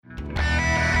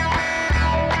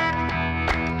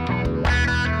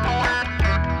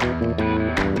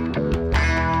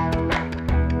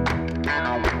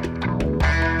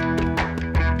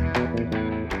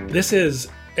This is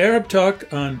Arab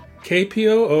Talk on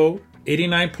KPOO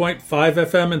 89.5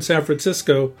 FM in San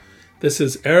Francisco. This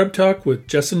is Arab Talk with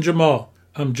Jess and Jamal.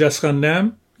 I'm Jess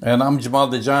Ghannam. And I'm Jamal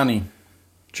Dajani.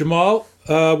 Jamal,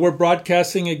 we're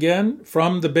broadcasting again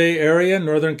from the Bay Area,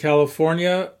 Northern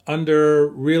California, under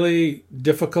really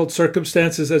difficult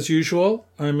circumstances as usual.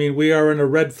 I mean, we are in a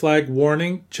red flag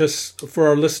warning, just for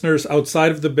our listeners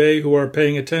outside of the Bay who are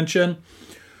paying attention.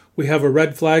 We have a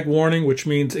red flag warning, which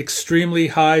means extremely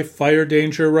high fire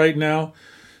danger right now.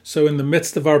 So in the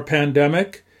midst of our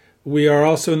pandemic, we are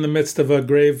also in the midst of a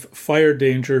grave fire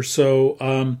danger. So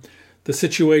the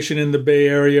situation in the Bay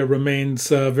Area remains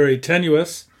very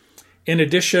tenuous. In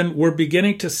addition, we're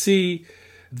beginning to see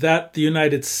that the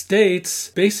United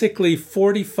States, basically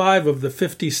 45 of the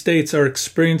 50 states are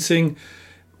experiencing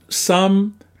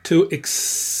some to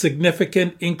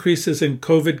significant increases in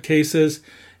COVID cases,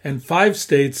 and 5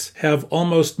 states have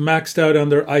almost maxed out on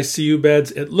their ICU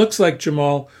beds. It looks like,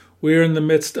 Jamal, we're in the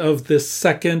midst of this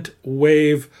second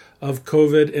wave of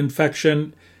COVID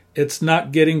infection. It's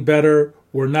not getting better.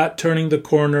 We're not turning the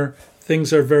corner.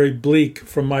 Things are very bleak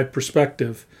from my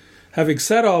perspective. Having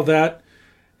said all that,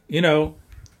 the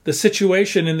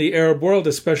situation in the Arab world,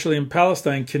 especially in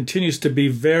Palestine, continues to be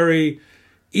very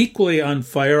equally on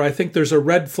fire. I think there's a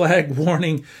red flag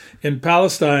warning in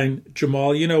Palestine, Jamal.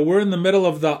 We're in the middle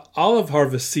of the olive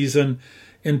harvest season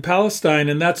in Palestine,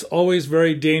 and that's always a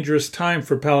very dangerous time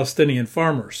for Palestinian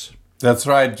farmers. That's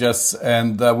right, Jess,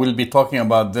 and we'll be talking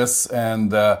about this,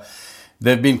 and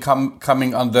they've been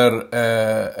coming under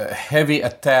heavy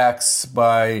attacks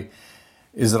by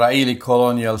Israeli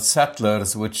colonial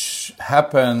settlers, which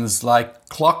happens like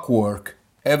clockwork.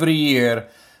 Every year,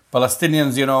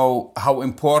 Palestinians, how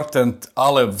important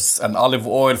olives and olive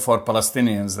oil for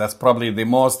Palestinians. That's probably the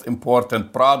most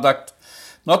important product,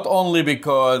 not only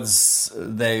because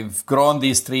they've grown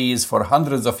these trees for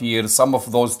hundreds of years. Some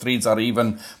of those trees are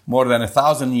even more than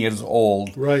 1,000 years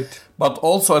old. Right. But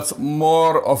also it's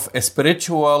more of a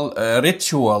spiritual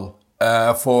ritual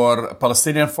for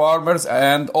Palestinian farmers,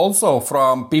 and also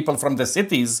from people from the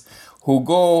cities who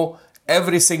go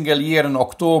every single year in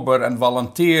October and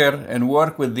volunteer and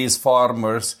work with these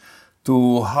farmers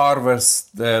to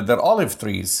harvest their olive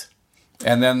trees.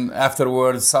 And then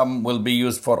afterwards, some will be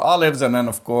used for olives. And then,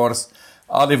 of course,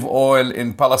 olive oil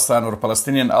in Palestine, or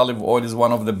Palestinian olive oil, is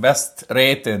one of the best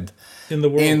rated in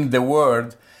the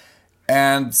world.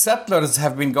 And settlers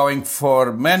have been going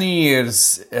for many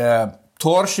years,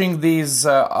 torching these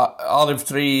olive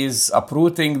trees,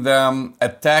 uprooting them,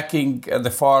 attacking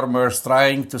the farmers,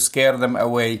 trying to scare them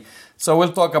away. So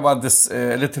we'll talk about this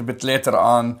a little bit later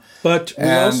on. But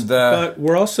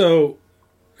we're also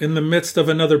in the midst of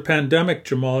another pandemic,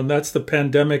 Jamal, and that's the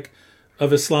pandemic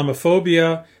of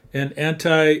Islamophobia and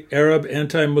anti-Arab,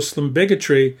 anti-Muslim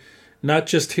bigotry, not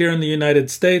just here in the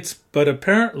United States, but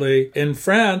apparently in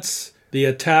France. The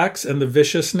attacks and the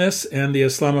viciousness and the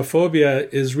Islamophobia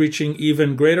is reaching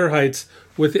even greater heights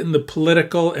within the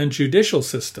political and judicial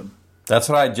system. That's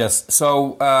right, Jess.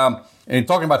 So, in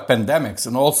talking about pandemics,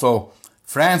 and also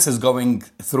France is going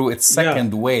through its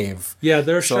second wave. Yeah,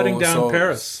 they're shutting down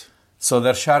Paris. So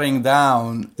they're shutting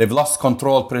down. They've lost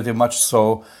control pretty much.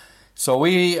 So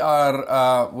we're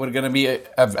going to be.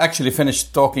 I've actually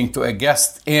finished talking to a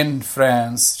guest in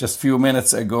France just a few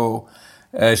minutes ago.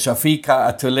 Shafika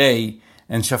Atulay,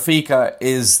 and Shafika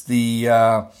is the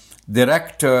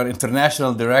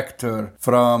international director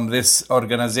from this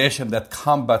organization that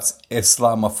combats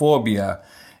Islamophobia.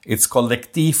 It's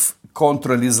Collectif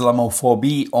contre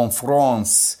l'Islamophobie en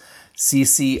France,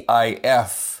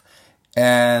 CCIF.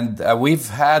 And we've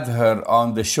had her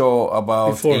on the show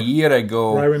about a year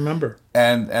ago. I remember.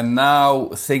 And now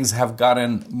things have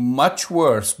gotten much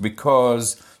worse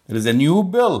because there is a new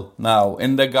bill now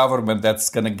in the government that's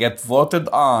going to get voted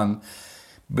on,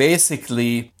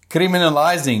 basically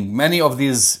criminalizing many of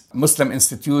these Muslim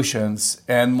institutions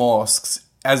and mosques.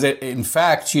 In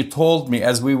fact, she told me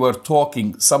as we were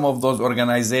talking, some of those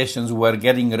organizations were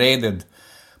getting raided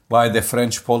by the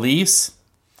French police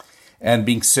and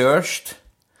being searched.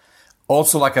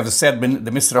 Also, like I've said,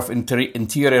 the Minister of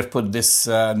Interior put this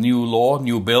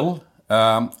new bill,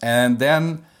 and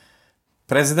then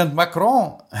President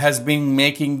Macron has been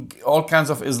making all kinds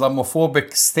of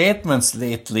Islamophobic statements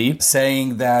lately,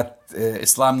 saying that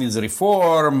Islam needs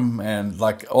reform, and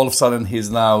like all of a sudden he's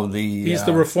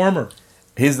the reformer.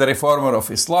 He's the reformer of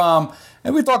Islam.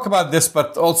 And we talk about this,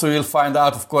 but also you'll find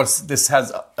out, of course, this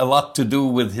has a lot to do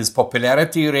with his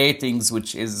popularity ratings,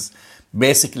 which is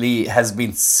basically has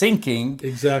been sinking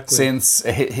since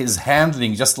his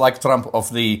handling, just like Trump,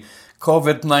 of the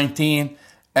COVID-19,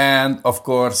 and of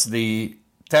course the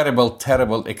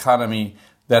terrible economy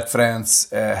that France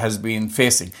has been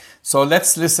facing. So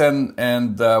let's listen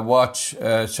and watch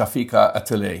Shafika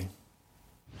Attalay.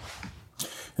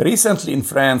 Recently in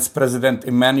France, President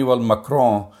Emmanuel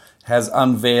Macron has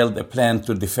unveiled a plan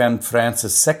to defend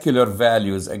France's secular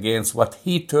values against what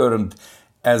he termed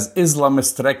as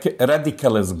Islamist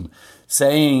radicalism,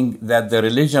 saying that the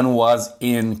religion was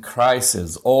in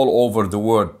crisis all over the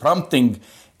world, prompting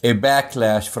a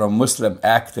backlash from Muslim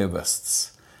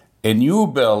activists. A new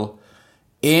bill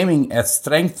aiming at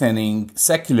strengthening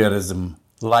secularism,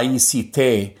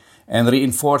 laïcité, and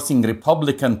reinforcing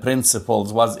Republican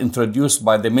principles was introduced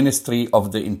by the Ministry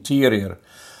of the Interior.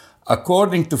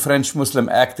 According to French Muslim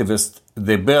activists,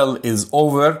 the bill is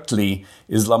overtly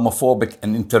Islamophobic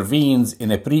and intervenes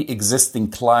in a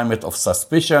pre-existing climate of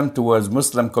suspicion towards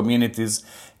Muslim communities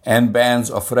and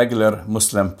bans of regular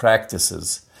Muslim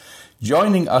practices.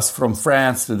 Joining us from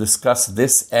France to discuss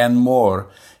this and more,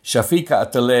 Shafika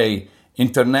Attalay,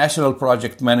 International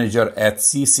Project Manager at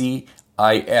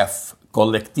CCIF,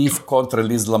 Collectif contre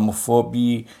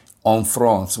l'Islamophobie en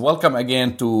France. Welcome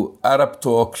again to Arab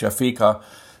Talk, Shafika.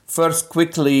 First,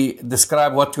 quickly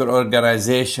describe what your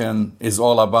organization is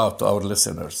all about to our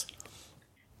listeners.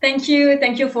 Thank you.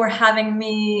 Thank you for having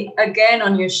me again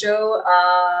on your show.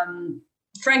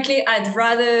 Frankly, I'd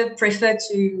rather prefer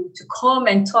to come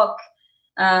and talk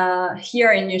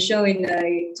here in your show in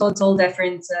a total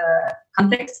different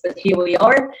context, but here we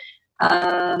are.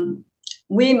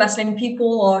 We Muslim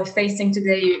people are facing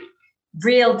today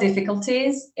real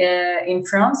difficulties in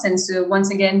France. And so once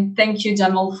again, thank you,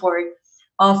 Jamal, for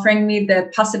offering me the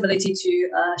possibility to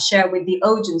share with the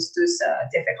audience those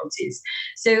difficulties.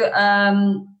 So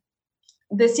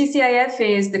the CCIF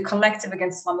is the Collective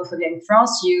Against Islamophobia in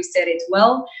France. You said it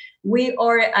well. We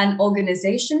are an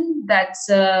organization that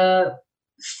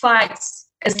fights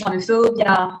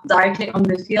Islamophobia directly on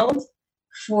the field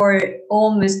for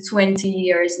almost 20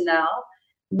 years now.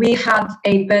 We have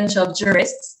a bunch of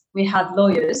jurists, we have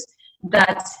lawyers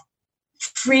that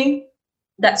freely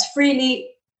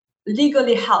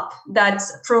legally help, that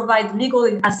provide legal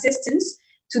assistance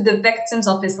to the victims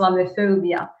of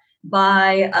Islamophobia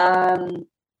by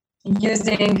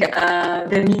using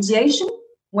the mediation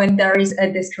when there is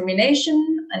a discrimination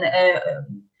and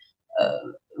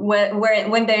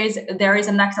when there is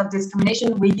an act of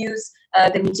discrimination. We use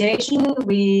the mediation.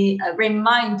 We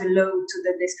remind the law to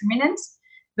the discriminants,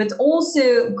 but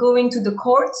also going to the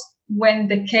court when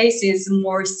the case is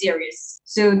more serious.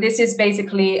 So this is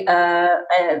basically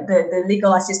the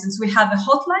legal assistance. We have a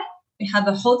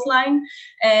hotline,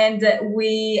 and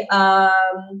we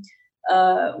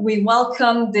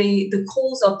welcome the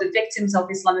calls of the victims of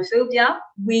Islamophobia.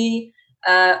 We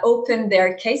open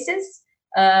their cases.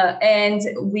 And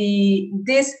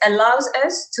this allows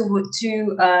us to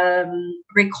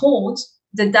record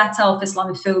the data of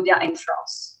Islamophobia in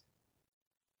France.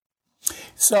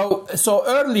 So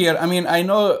earlier, I mean, I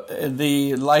know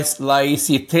the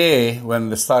laïcité, when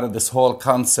they started this whole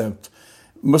concept,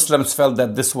 Muslims felt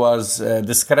that this was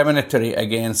discriminatory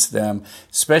against them.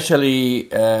 Especially,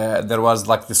 there was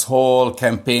like this whole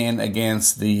campaign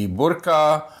against the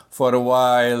burqa for a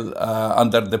while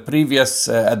under the previous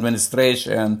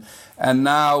administration. And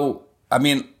now, I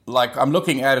mean, like I'm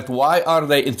looking at it, why are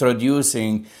they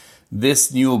introducing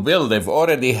this new bill? They've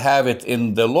already have it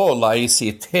in the law,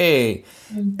 laïcité,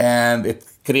 and it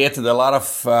created a lot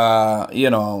of,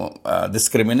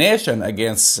 discrimination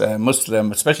against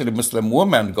Muslim, especially Muslim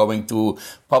women going to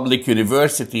public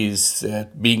universities,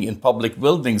 being in public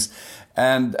buildings.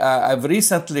 And I've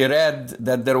recently read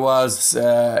that there was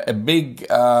a big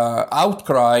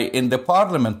outcry in the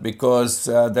parliament because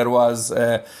there was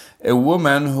a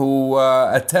woman who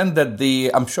attended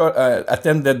the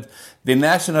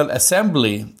National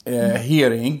Assembly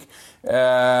hearing,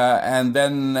 and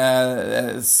then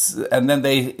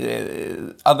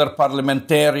other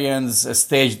parliamentarians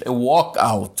staged a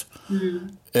walkout.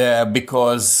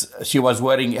 Because she was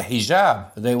wearing a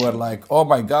hijab. They were like, oh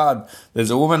my God, there's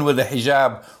a woman with a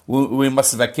hijab. We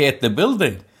must vacate the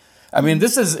building. I mean,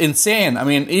 this is insane. I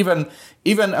mean, even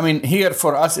here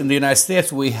for us in the United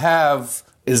States, we have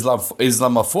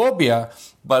Islamophobia,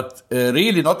 but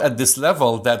really not at this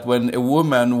level that when a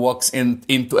woman walks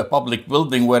into a public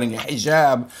building wearing a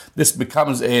hijab, this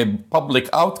becomes a public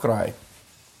outcry.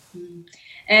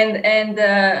 And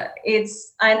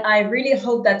I really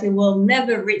hope that it will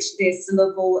never reach this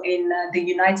level in the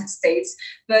United States.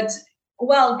 But,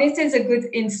 well, this is a good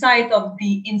insight of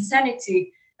the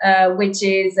insanity which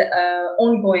is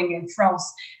ongoing in France.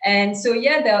 And so,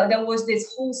 there was this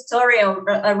whole story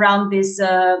around this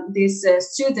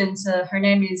student. Her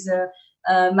name is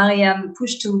Mariam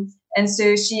Pouchtou. And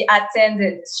so she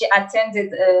attended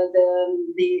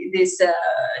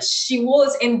she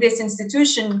was in this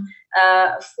institution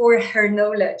for her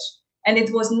knowledge. And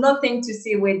it was nothing to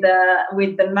see with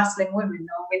the Muslim women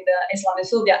or with the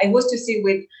Islamophobia. It was to see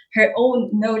with her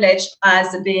own knowledge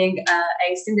as being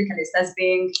a syndicalist, as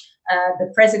being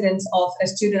the president of a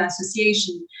student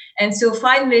association. And so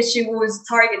finally she was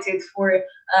targeted for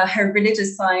her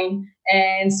religious sign.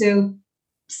 And so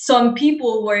some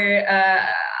people were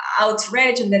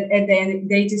outraged, and then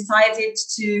they decided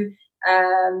to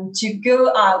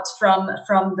go out from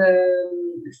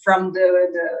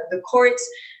the court.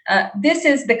 This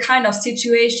is the kind of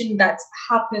situation that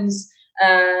happens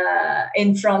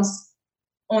in France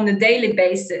on a daily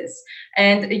basis.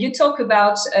 And you talked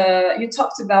about this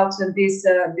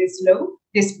law,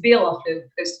 this bill of law,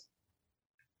 because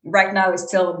right now it's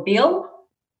still a bill,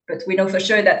 but we know for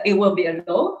sure that it will be a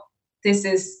law. This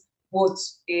is what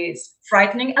is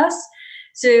frightening us.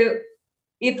 So,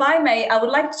 if I may, I would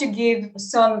like to give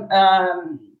some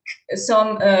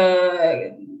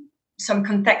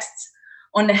context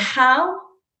on how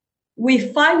we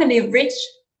finally reach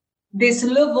this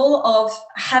level of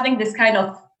having this kind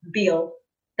of bill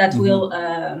that will,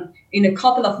 in a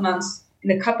couple of months,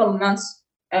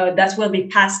 that will be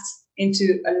passed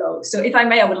into a law. So, if I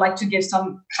may, I would like to give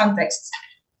some context.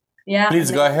 Yeah.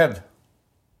 Please go ahead.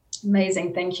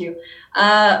 Amazing, thank you.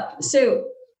 So,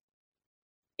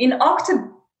 in October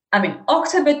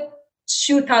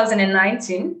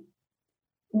 2019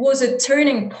 was a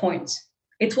turning point.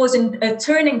 It was a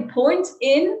turning point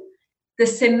in the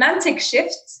semantic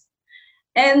shift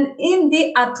and in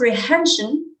the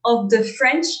apprehension of the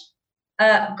French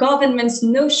government's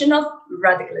notion of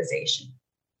radicalization.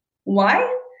 Why?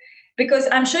 Because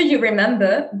I'm sure you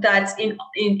remember that in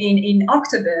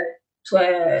October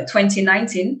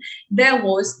 2019, there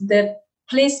was the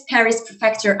Place Paris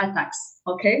prefecture attacks,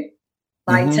 okay,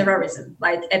 by terrorism,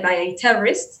 by a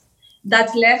terrorist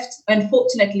that left,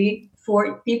 unfortunately,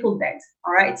 4 people dead.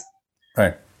 All right.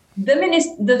 Right.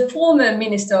 The former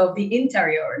Minister of the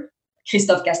Interior,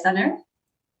 Christophe Castaner,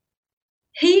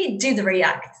 he did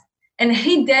react, and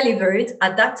he delivered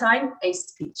at that time a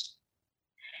speech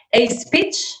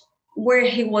where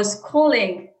he was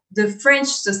calling the French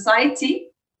society,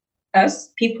 us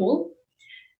people,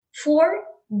 for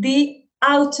the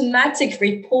automatic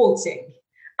reporting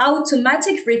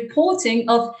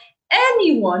of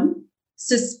anyone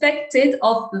suspected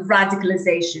of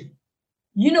radicalization.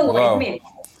 You know what it means.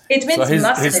 It means so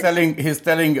he's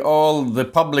telling all the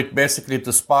public basically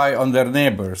to spy on their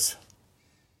neighbors.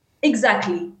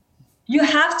 Exactly. You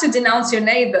have to denounce your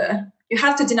neighbor. You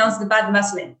have to denounce the bad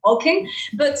Muslim. Okay.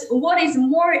 But what is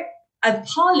more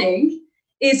appalling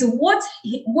is what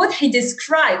he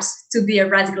describes to be a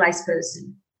radicalized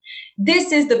person.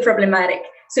 This is the problematic.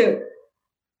 So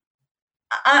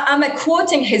I'm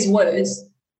quoting his words.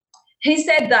 He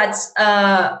said that,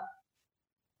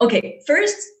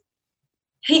 first,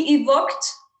 he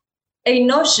evoked a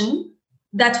notion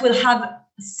that will have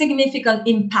significant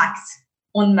impact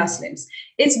on Muslims.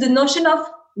 It's the notion of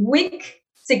weak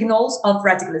signals of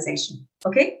radicalization,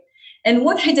 okay? And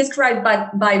what he described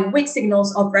by weak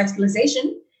signals of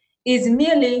radicalization is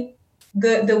merely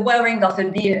the wearing of a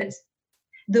beard,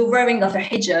 the wearing of a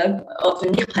hijab, of a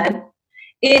niqab.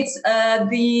 It's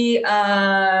the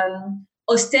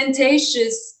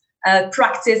ostentatious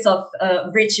practice of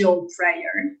ritual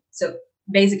prayer. So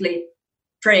basically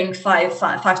praying five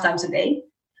times a day.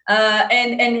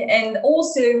 And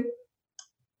also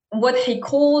what he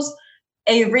calls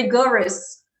a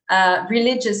rigorous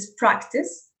religious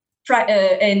practice.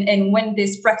 And when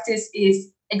this practice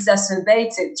is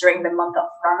exacerbated during the month of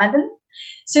Ramadan.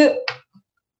 So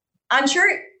I'm sure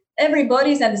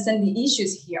everybody's understanding the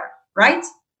issues here, right?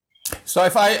 So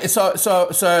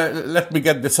let me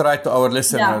get this right to our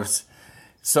listeners. Yeah.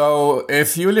 So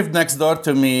if you live next door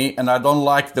to me and I don't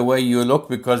like the way you look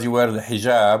because you wear the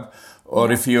hijab,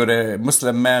 or if you're a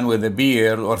Muslim man with a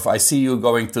beard, or if I see you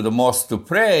going to the mosque to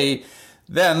pray,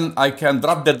 then I can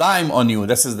drop the dime on you.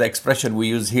 This is the expression we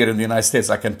use here in the United States.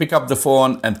 I can pick up the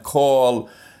phone and call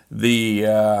the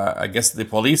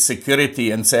police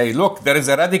security and say, look, there is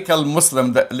a radical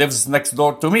Muslim that lives next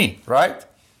door to me, right?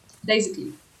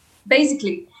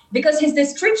 Basically, because his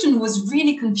description was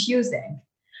really confusing.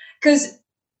 Because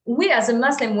we as a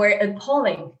Muslim were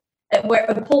appalled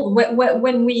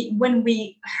when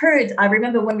we heard, I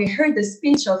remember when we heard the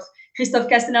speech of Christophe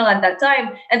Castaner at that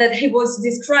time, and that he was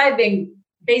describing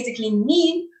basically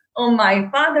me or my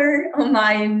father or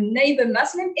my neighbor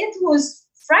Muslim, it was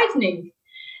frightening.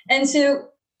 And so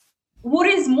what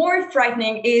is more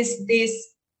frightening is this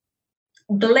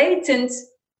blatant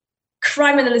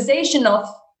criminalization of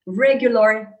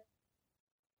regular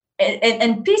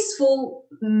and peaceful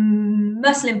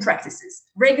Muslim practices,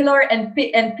 regular and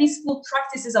peaceful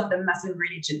practices of the Muslim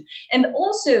religion. And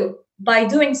also by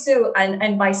doing so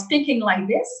and by speaking like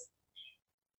this,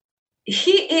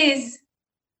 he's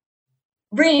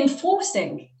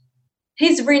reinforcing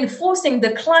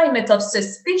the climate of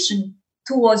suspicion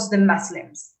towards the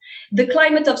Muslims, the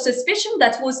climate of suspicion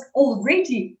that was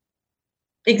already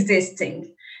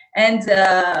existing. And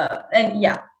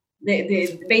yeah,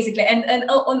 basically, and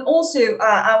also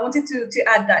I wanted to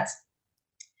add that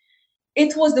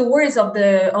it was the words of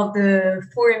the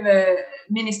former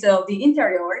Minister of the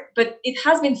Interior, but it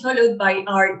has been followed by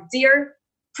our dear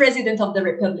President of the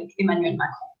Republic, Emmanuel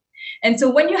Macron. And so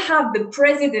when you have the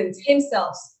president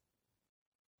himself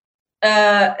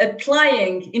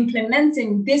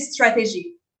implementing this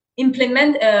strategy,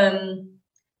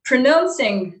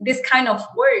 pronouncing this kind of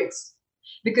words,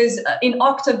 because in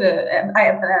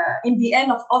the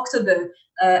end of October,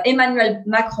 Emmanuel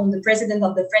Macron, the president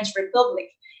of the French Republic,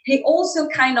 he also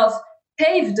kind of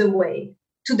paved the way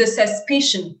to the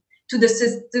suspicion, to the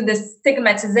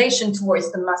stigmatization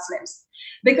towards the Muslims,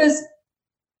 because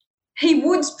he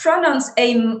would pronounce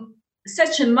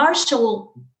such a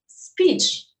martial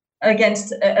speech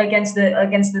against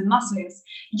the Muslims,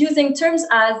 using terms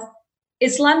as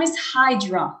Islamist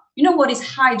Hydra. You know what is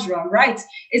Hydra, right?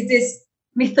 It's this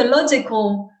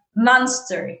mythological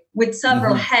monster with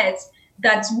several heads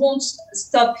that won't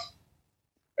stop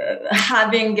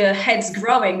having heads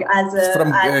growing as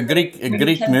from Greek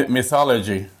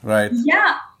mythology, right?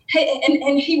 Yeah,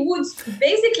 and he would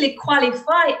basically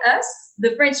qualify us,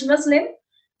 the French Muslim,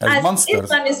 as monsters.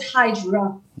 Islamist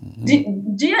Hydra.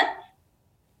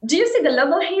 Do you see the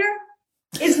level here?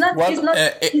 It's not. Well, it's not.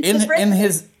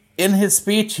 In his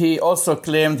speech, he also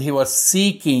claimed he was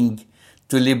seeking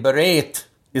to liberate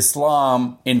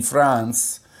Islam in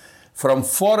France from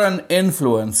foreign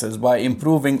influences by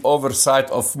improving oversight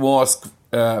of mosque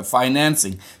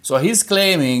financing. So he's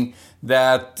claiming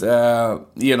that,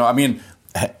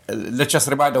 let's just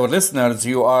remind our listeners,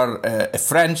 you are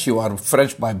French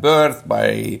by birth,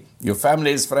 by your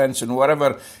family is French and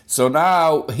whatever. So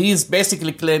now he's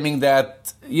basically claiming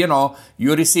that,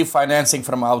 you receive financing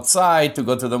from outside to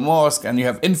go to the mosque and you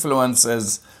have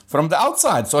influences from the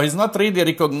outside. So he's not really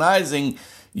recognizing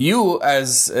you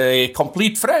as a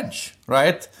complete French,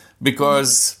 right?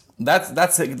 Because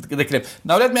that's the claim.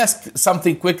 Now let me ask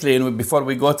something quickly before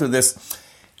we go to this.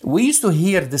 We used to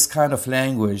hear this kind of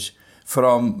language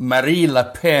from Marie Le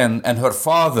Pen and her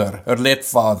father, her late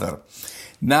father.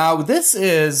 Now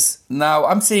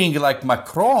I'm seeing like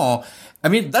Macron. I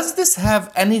mean, does this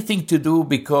have anything to do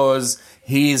because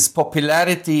his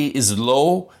popularity is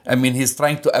low? I mean, he's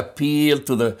trying to appeal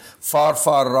to the far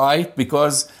right,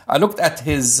 because I looked at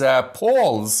his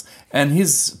polls and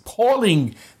he's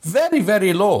polling very,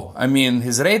 very low. I mean,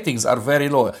 his ratings are very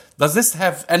low. Does this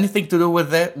have anything to do with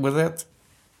that?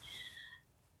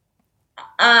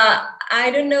 I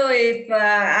don't know if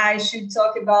I should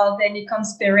talk about any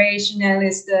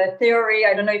conspirationalist theory.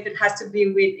 I don't know if it has to be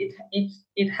with it. If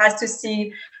it has to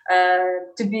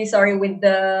be with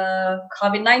the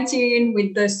COVID-19,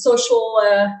 with the social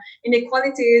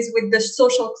inequalities, with the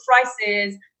social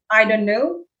crisis. I don't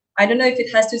know. I don't know if it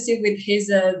has to do with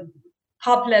his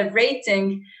popular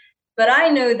rating, but I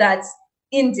know that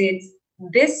indeed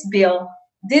this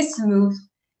move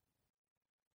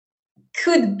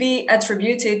could be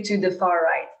attributed to the far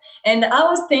right. And I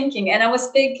was thinking, I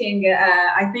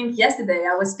think yesterday,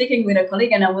 I was speaking with a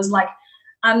colleague and I was like,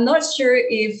 I'm not sure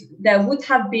if there would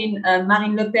have been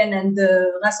Marine Le Pen and the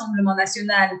Rassemblement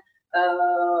National at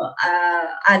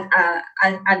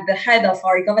the head of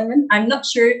our government. I'm not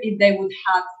sure if they would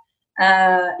have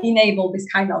enabled this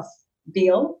kind of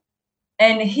bill.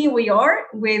 And here we are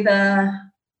with a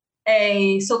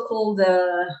so-called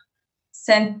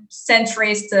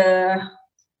centrist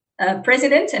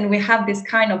president, and we have this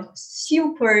kind of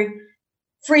super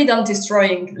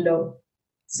freedom-destroying law.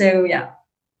 So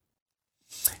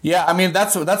yeah, I mean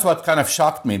that's what kind of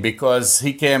shocked me, because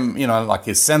he came, like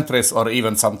he's centrist, or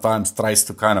even sometimes tries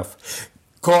to kind of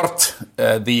court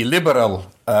the liberal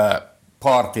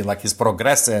party, like he's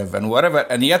progressive and whatever,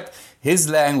 and yet his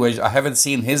language, I haven't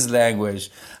seen his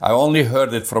language. I only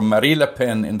heard it from Marie Le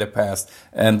Pen in the past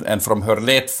and from her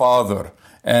late father.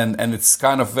 And it's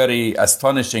kind of very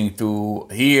astonishing to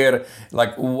hear,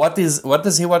 like, what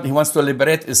does he want? He wants to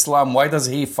liberate Islam. Why does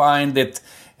he find it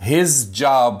his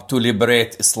job to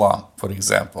liberate Islam, for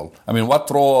example? I mean, what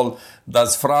role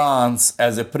does France,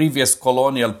 as a previous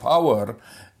colonial power,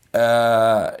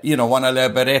 want to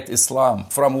liberate Islam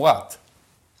from what?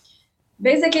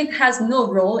 basically it has no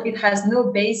role, it has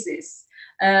no basis.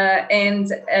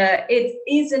 And it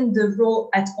isn't the role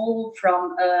at all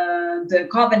from the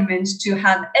government to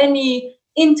have any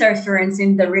interference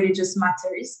in the religious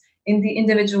matters, in the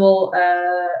individual.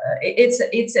 It's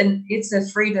a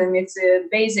freedom, it's a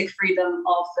basic freedom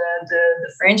of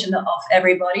the French and of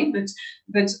everybody.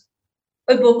 But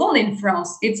above all in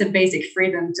France, it's a basic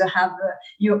freedom to have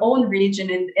your own religion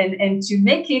and to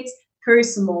make it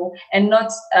personal and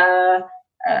not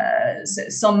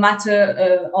some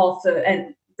matter of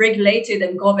and regulated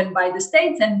and governed by the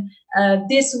state. And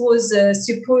this was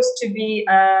supposed to be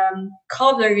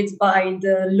covered by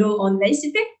the law on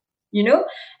laissez-faire,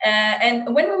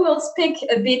 and when we will speak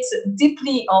a bit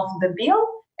deeply of the bill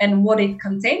and what it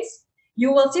contains,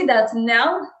 you will see that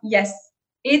now, yes,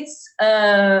 it's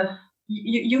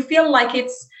you feel like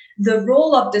it's the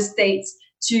role of the state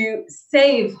to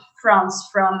save France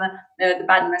from the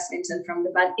bad Muslims and from the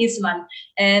bad Islam.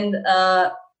 And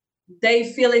they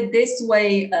feel it this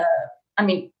way.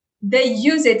 They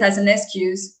use it as an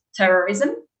excuse,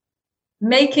 terrorism,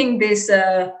 making this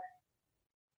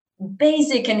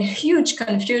basic and huge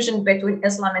confusion between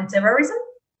Islam and terrorism.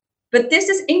 But this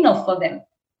is enough for them.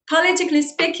 Politically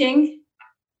speaking,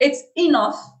 it's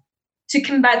enough to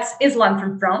combat Islam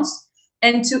from France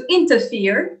and to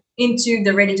interfere into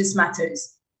the religious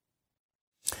matters.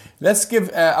 Let's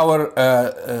give our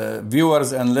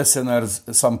viewers and listeners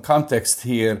some context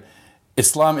here.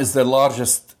 Islam is the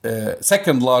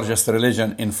second largest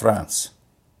religion in France.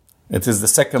 It is the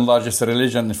second largest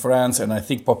religion in France, and I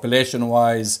think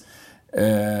population-wise,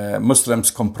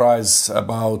 Muslims comprise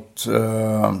about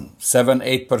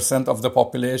 7-8% of the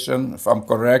population, if I'm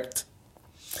correct.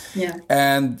 Yeah.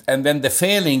 And then the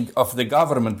failing of the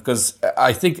government, because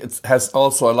I think it has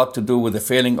also a lot to do with the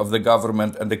failing of the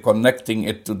government and the connecting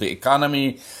it to the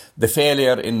economy, the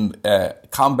failure in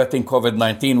combating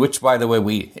COVID-19, which, by the way,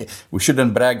 we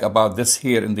shouldn't brag about this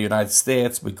here in the United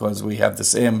States because we have the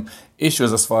same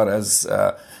issues as far as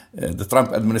the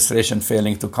Trump administration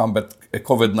failing to combat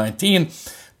COVID-19.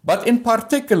 But in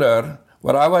particular,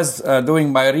 when I was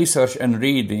doing my research and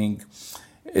reading,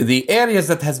 the areas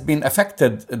that have been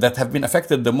affected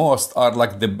the most are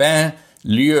like the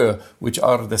banlieue, which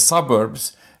are the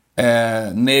suburbs,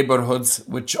 neighborhoods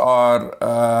which are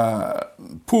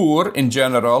poor in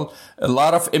general. A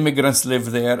lot of immigrants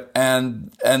live there,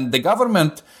 and the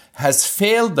government has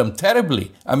failed them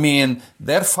terribly. I mean,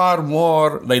 they're far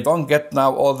more, they don't get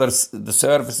now all the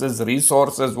services,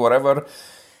 resources, whatever.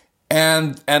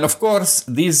 And of course,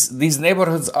 these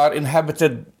neighborhoods are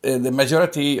inhabited, the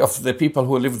majority of the people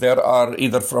who live there are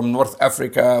either from North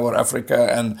Africa or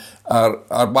Africa and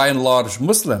are by and large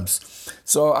Muslims.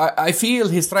 So I feel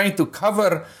he's trying to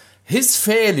cover his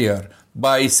failure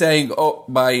by saying,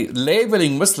 by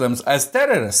labeling Muslims as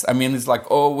terrorists. I mean, it's like,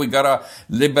 we gotta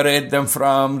liberate them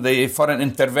from the foreign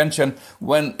intervention,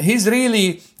 when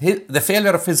the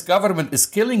failure of his government is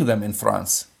killing them in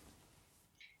France.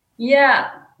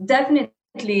 Yeah.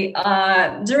 Definitely.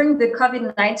 During the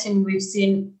COVID-19, we've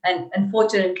seen, and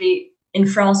unfortunately in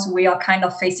France, we are kind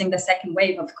of facing the second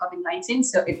wave of COVID-19,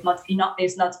 so it's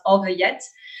not over yet.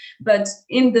 But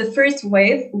in the first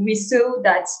wave, we saw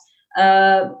that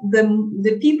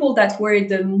the people that were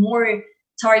the more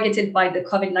targeted by the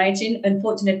COVID-19,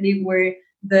 unfortunately, were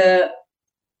the,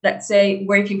 let's say,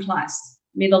 working class,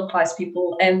 middle class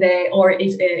people, and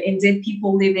indeed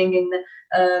people living in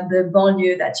the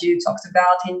banlieue that you talked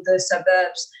about, in the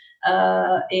suburbs,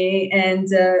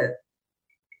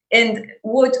 and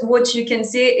what you can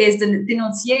see is the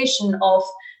denunciation of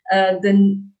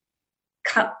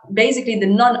basically the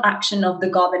non-action of the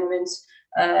government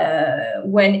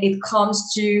when it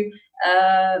comes to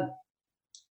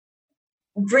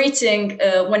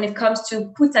when it comes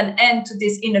to put an end to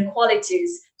these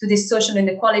inequalities, to these social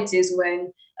inequalities,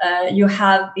 when you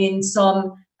have in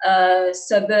some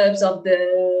suburbs of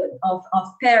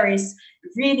Paris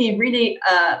really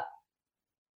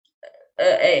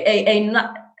a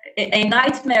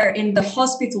nightmare in the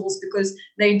hospitals, because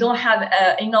they don't have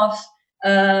enough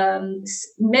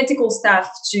medical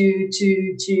staff to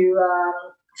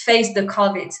face the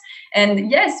COVID.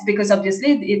 And yes, because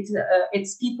obviously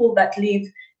it's people that live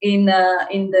in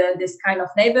this kind of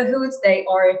neighborhoods. They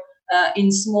are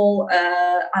in small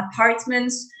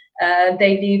apartments.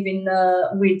 They live in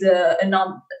with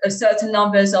a certain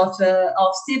numbers of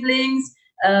siblings.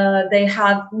 They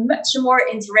have much more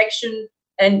interaction,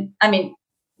 and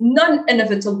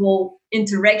non-inevitable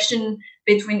interaction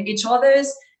between each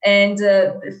others. And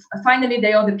finally,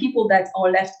 they are the people that are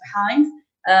left behind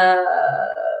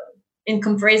in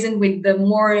comparison with the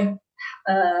more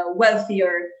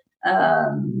wealthier.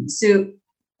 So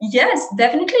Yes,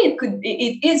 definitely. It could.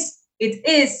 It is. It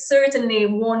is certainly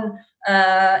one.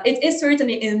 It is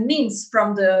certainly a means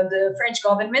from the French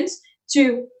government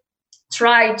to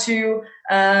try to,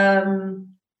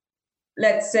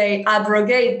 let's say,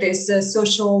 abrogate this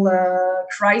social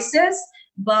crisis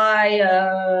by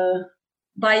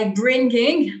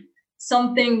bringing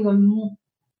something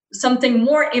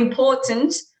more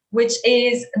important, which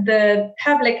is the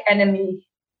public enemy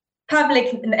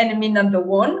number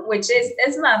one, which is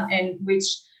Islam, and which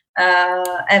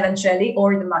eventually,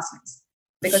 or the Muslims.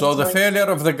 So the failure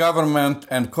of the government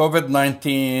and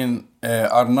COVID-19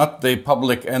 are not the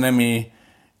public enemy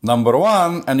number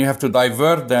one, and you have to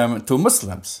divert them to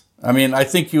Muslims. I mean, I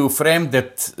think you framed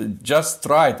it just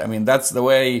right. I mean, that's the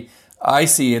way I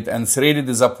see it, and it's really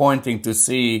disappointing to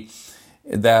see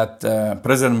that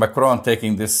President Macron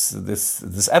taking this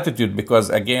attitude, because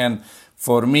again,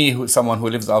 for me, someone who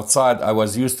lives outside, I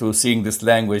was used to seeing this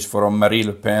language from Marie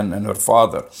Le Pen and her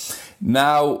father.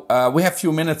 Now, we have a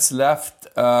few minutes left.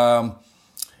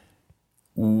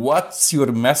 What's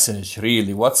your message,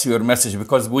 really? What's your message?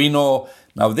 Because we know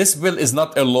now this bill is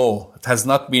not a law. It has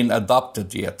not been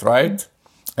adopted yet, right?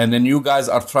 And then you guys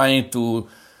are trying to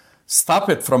stop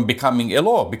it from becoming a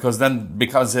law, because then it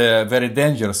becomes very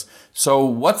dangerous. So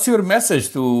what's your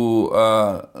message to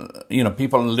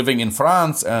people living in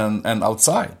France and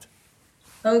outside?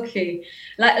 Okay.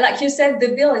 Like you said,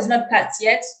 the bill is not passed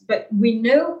yet, but we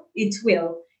know it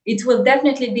will. It will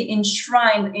definitely be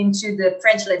enshrined into the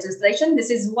French legislation. This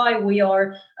is why we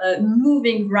are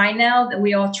moving right now. That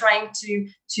we are trying to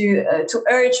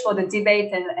urge for the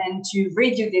debate and to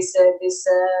review this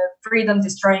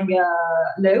freedom-destroying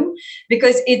law,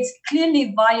 because it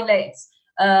clearly violates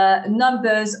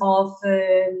numbers of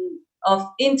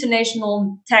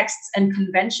international texts and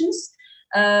conventions.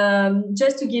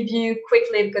 Just to give you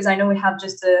quickly, because I know we have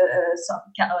just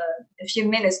a few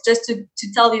minutes, just to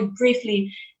tell you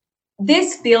briefly.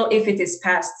 This bill, if it is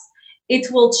passed,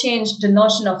 it will change the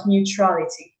notion of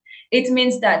neutrality. It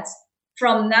means that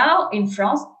from now in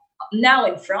France,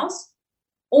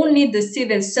 only the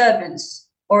civil servants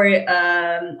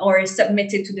are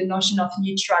submitted to the notion of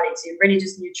neutrality,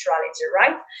 religious neutrality,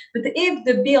 right? But if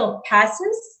the bill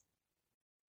passes,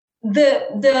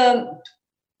 the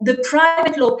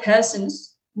private law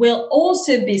persons will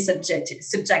also be subject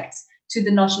to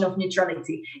the notion of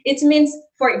neutrality. It means,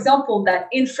 for example, that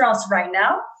in France right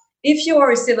now, if you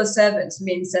are a civil servant,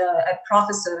 means a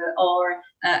professor or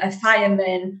a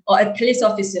fireman or a police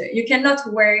officer, you cannot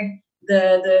wear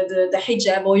the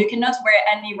hijab, or you cannot wear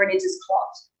any religious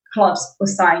cloths or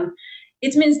sign.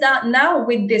 It means that now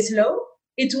with this law,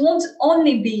 it won't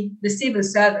only be the civil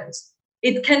servants,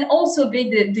 it can also be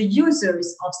the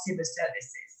users of civil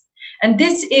services. And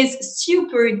this is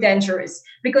super dangerous,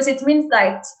 because it means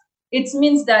that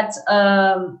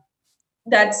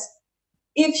that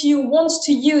if you want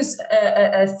to use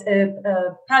a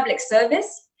public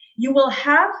service, you will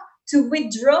have to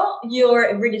withdraw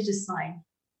your religious sign.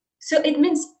 So it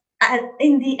means,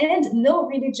 in the end, no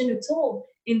religion at all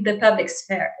in the public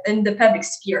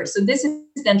sphere. So this is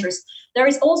dangerous. There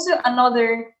is also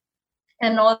another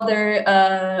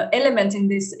element in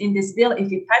this bill.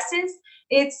 If it passes,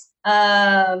 it's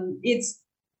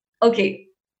okay.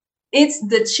 It's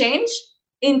the change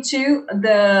into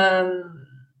the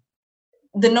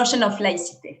notion of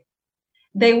laicity.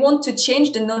 They want to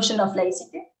change the notion of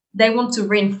laicity. They want to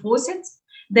reinforce it.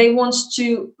 They want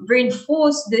to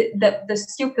reinforce the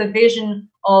supervision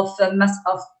of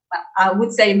I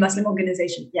would say Muslim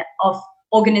organizations. Yeah, of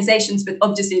organizations, but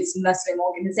obviously it's Muslim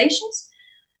organizations.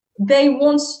 They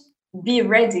won't be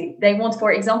ready. They want,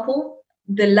 for example,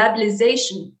 the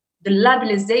labelization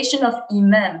of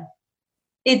imam.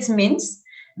 It means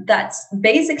that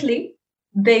basically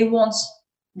they want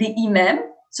the imam,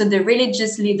 so the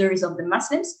religious leaders of the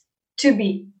Muslims, to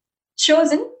be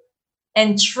chosen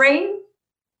and trained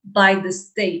by the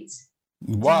state.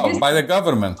 Wow, by the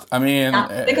government. I mean,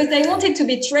 because they wanted to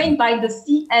be trained by the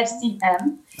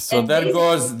CFCM. So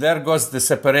there goes the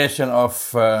separation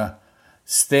of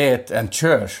state and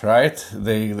church, right?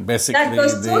 They basically that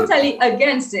goes totally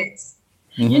against it.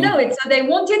 Mm-hmm. You know it. So they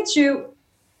wanted to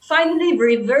finally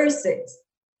reverse it.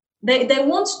 They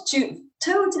want to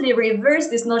totally reverse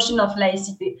this notion of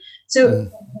laicity.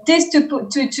 So this to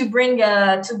bring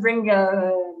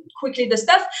quickly the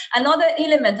stuff. Another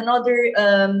element,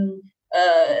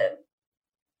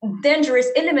 dangerous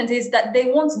element is that they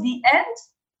want the end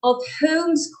of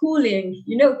homeschooling.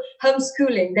 You know,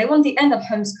 homeschooling. They want the end of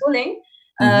homeschooling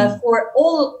for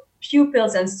all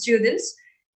pupils and students,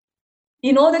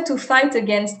 in order to fight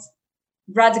against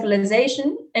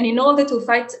radicalization and in order to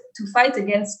fight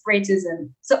against racism.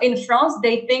 So in France,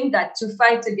 they think that to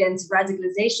fight against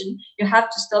radicalization, you have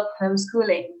to stop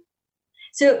homeschooling.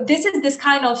 So this is this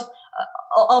kind of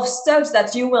stuff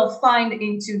that you will find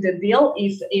into the bill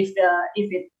if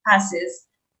it passes.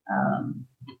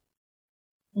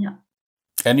 Yeah.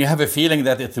 And you have a feeling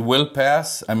that it will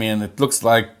pass? I mean, it looks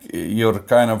like you're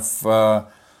kind of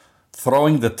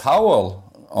throwing the towel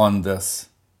on this.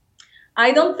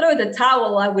 I don't throw the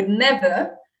towel. I would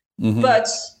never. Mm-hmm. But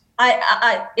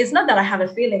I it's not that I have a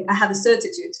feeling. I have a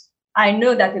certitude. I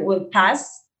know that it will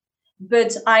pass.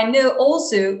 But I know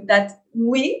also that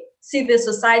we, civil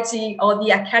society or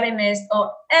the academists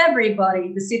or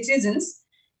everybody, the citizens,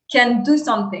 can do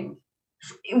something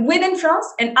within France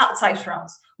and outside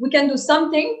France. We can do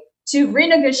something to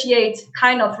renegotiate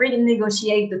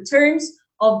the terms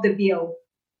of the bill.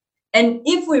 And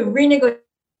if we renegotiate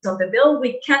of the bill,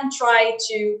 we can try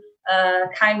to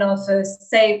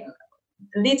save,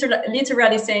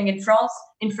 literally saying in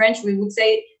French, we would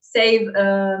say save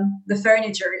the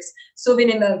furnitures, sauver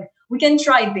les meubles. We can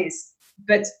try this,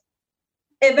 but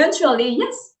eventually,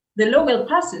 yes, the law will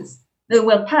pass.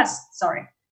 Sorry.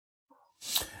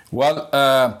 Well,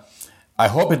 I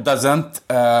hope it doesn't,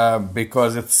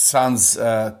 because it sounds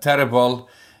terrible.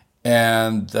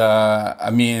 And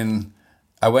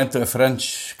I went to a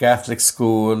French Catholic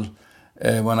school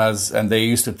and they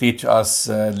used to teach us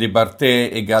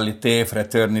liberté, égalité,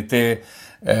 fraternité.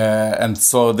 And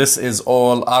so this is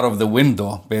all out of the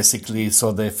window, basically.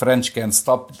 So the French can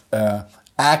stop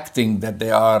acting that they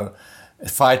are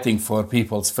fighting for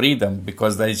people's freedom,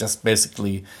 because they just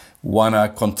basically want to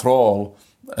control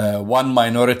one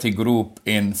minority group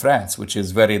in France, which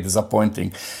is very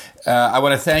disappointing. I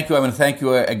want to thank you. I want to thank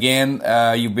you again.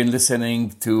 You've been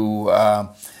listening to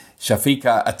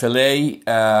Shafika Attalay.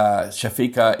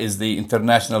 Shafika is the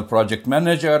International Project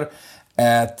Manager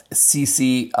at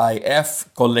CCIF,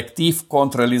 Collectif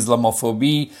contre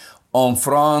l'Islamophobie en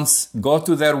France. Go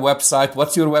to their website.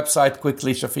 What's your website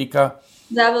quickly, Shafika?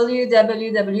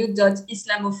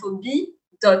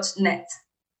 www.islamophobie.net.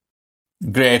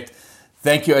 Great.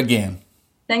 Thank you again.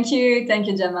 Thank you. Thank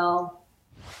you, Jamal.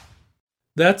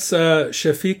 That's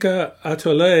Shafika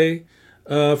Attalay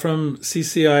from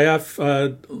CCIF,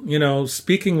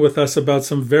 speaking with us about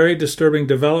some very disturbing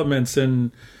developments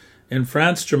in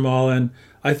France, Jamal. And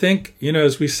I think,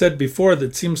 as we said before, that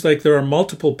it seems like there are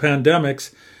multiple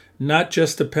pandemics, not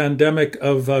just a pandemic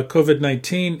of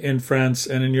COVID-19 in France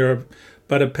and in Europe,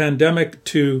 but a pandemic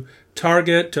to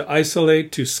target, to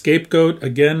isolate, to scapegoat,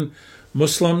 again,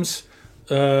 Muslims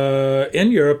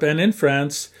in Europe and in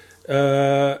France.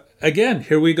 Again,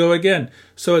 here we go again.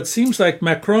 So it seems like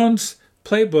Macron's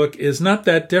playbook is not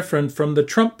that different from the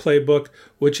Trump playbook,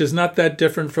 which is not that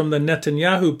different from the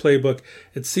Netanyahu playbook.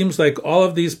 It seems like all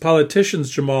of these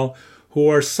politicians, Jamal, who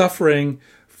are suffering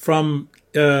from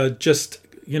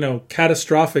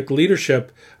catastrophic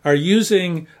leadership, are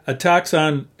using attacks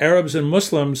on Arabs and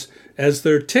Muslims as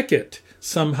their ticket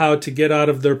somehow to get out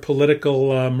of their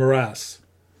political morass.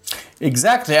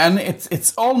 Exactly, and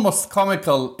it's almost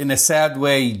comical in a sad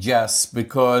way, Jess,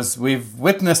 because we've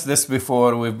witnessed this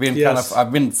before. We've been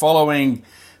I've been following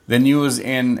the news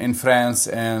in France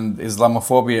and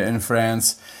Islamophobia in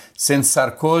France since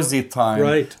Sarkozy time.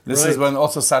 Right. This is when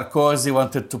also Sarkozy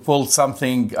wanted to pull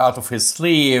something out of his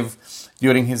sleeve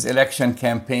during his election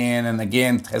campaign, and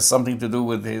again, it has something to do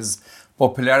with his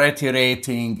popularity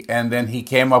rating, and then he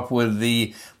came up with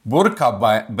the burqa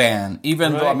ban,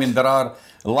 even though, there are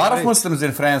a lot of Muslims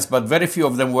in France, but very few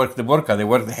of them work the burqa, they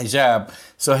work the hijab.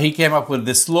 So he came up with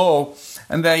this law,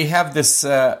 and they have this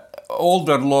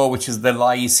older law, which is the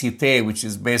laïcité, which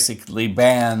is basically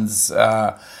bans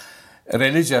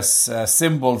religious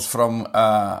symbols from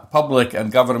public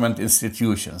and government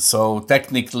institutions. So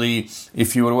technically,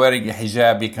 if you're wearing a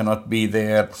hijab, you cannot be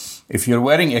there. If you're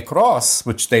wearing a cross,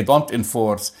 which they don't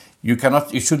enforce, you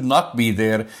should not be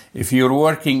there. If you're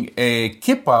working a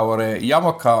kippah or a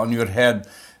yarmulke on your head,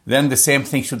 then the same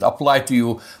thing should apply to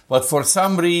you. But for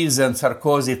some reason,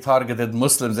 Sarkozy targeted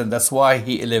Muslims, and that's why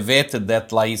he elevated that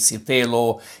laïcité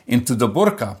law into the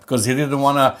burqa, because he didn't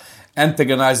want to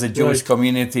antagonize the Jewish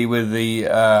community with the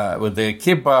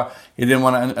kippah. He didn't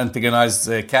want to antagonize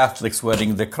the Catholics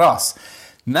wearing the cross.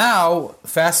 Now,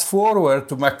 fast forward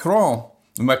to Macron.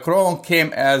 Macron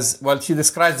came she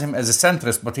describes him as a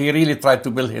centrist, but he really tried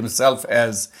to build himself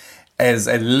as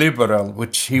a liberal,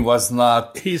 which he was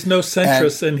not. He's no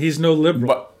centrist and he's no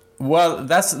liberal.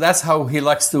 That's how he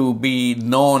likes to be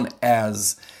known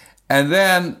as. And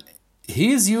then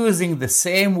he's using the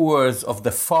same words of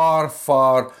the far,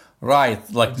 far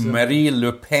right, like Marine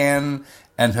Le Pen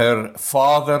and her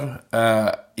father,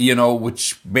 which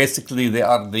basically they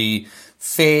are the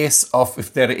face of,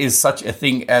 if there is such a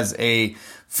thing as a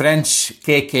French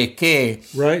KKK,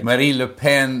 right. Marie Le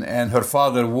Pen and her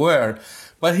father were.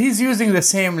 But he's using the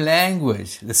same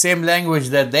language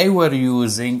that they were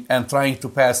using and trying to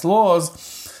pass laws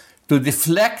to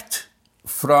deflect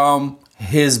from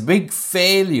his big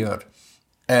failure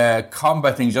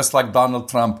combating, just like Donald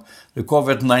Trump, the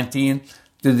COVID-19,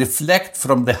 to deflect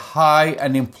from the high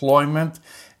unemployment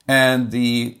and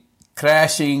the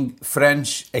crashing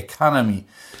French economy.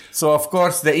 So, of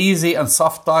course, the easy and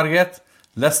soft target,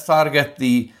 let's target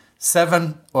the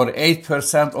 7 or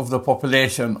 8% of the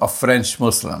population of French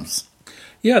Muslims.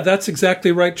 Yeah, that's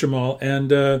exactly right, Jamal. And,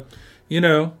 they're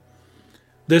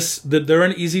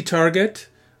an easy target.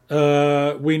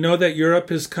 We know that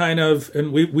Europe is kind of,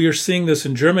 and we are seeing this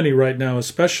in Germany right now,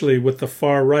 especially with the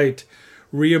far right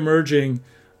reemerging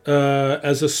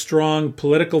as a strong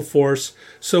political force.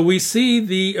 So we see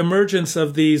the emergence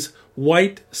of these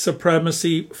white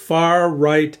supremacy, far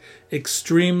right,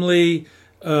 extremely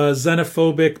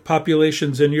xenophobic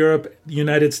populations in Europe, the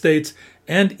United States,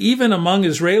 and even among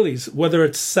Israelis, whether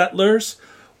it's settlers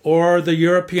or the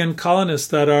European colonists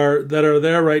that are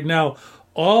there right now,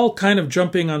 all kind of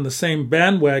jumping on the same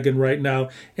bandwagon right now.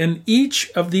 And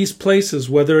each of these places,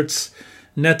 whether it's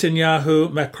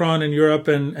Netanyahu, Macron in Europe,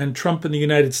 and Trump in the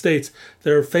United States,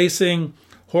 they're facing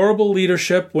horrible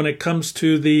leadership when it comes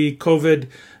to the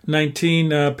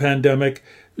COVID-19 pandemic,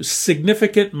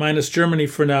 significant, minus Germany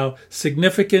for now,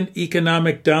 significant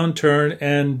economic downturn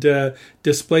and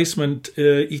displacement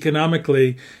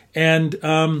economically. And,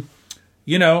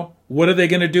 what are they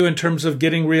going to do in terms of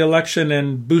getting re-election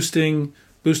and boosting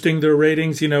their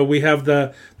ratings? We have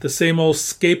the same old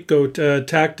scapegoat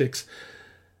tactics.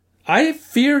 I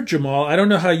fear, Jamal, I don't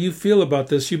know how you feel about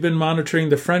this. You've been monitoring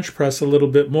the French press a little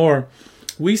bit more.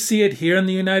 We see it here in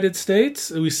the United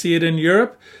States. We see it in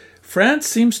Europe. France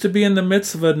seems to be in the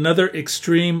midst of another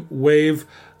extreme wave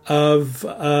of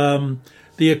the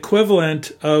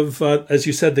equivalent of, as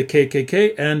you said, the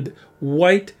KKK and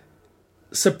white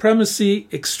supremacy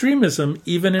extremism,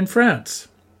 even in France.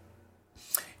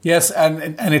 Yes,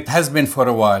 and it has been for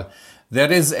a while. There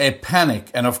is a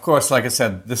panic. And of course, like I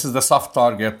said, this is the soft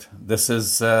target. This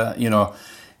is,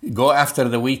 go after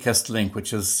the weakest link,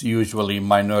 which is usually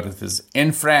minorities.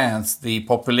 In France, the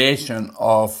population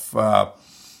of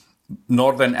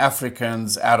Northern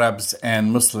Africans, Arabs,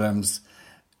 and Muslims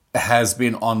has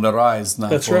been on the rise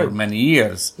now for many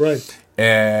years. Right.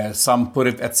 Some put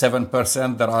it at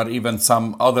 7%. There are even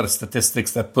some other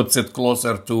statistics that puts it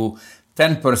closer to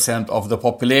 10% of the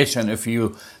population if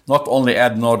you not only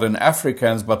add Northern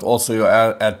Africans, but also you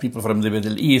add people from the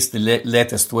Middle East, the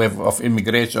latest wave of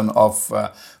immigration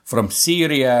from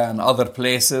Syria and other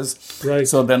places. Right.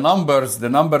 So the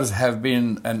numbers have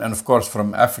been, and of course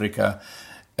from Africa,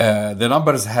 the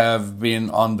numbers have been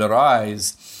on the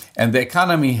rise, and the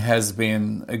economy has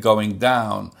been going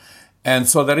down. And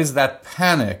so there is that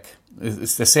panic.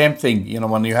 It's the same thing.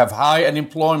 When you have high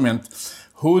unemployment,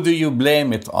 who do you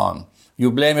blame it on? You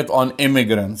blame it on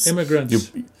immigrants.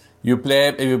 You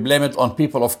blame it on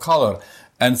people of color.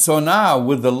 And so now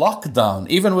with the lockdown,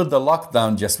 even with the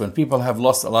lockdown, just when people have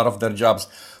lost a lot of their jobs,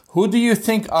 who do you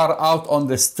think are out on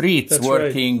the streets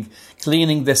working,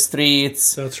 cleaning the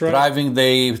streets, driving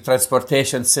the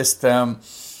transportation system,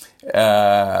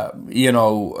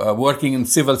 working in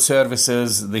civil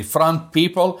services, the front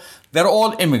people? They're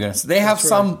all immigrants. They have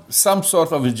some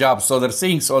sort of a job. So they're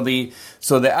seeing, so the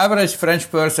average French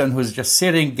person who's just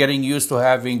sitting, getting used to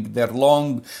having their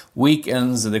long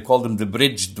weekends, they call them the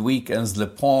bridged weekends, le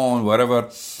pont, whatever.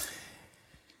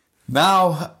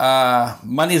 Now,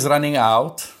 money is running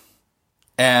out.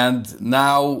 And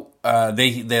now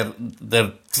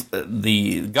the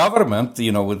government,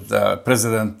 with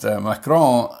President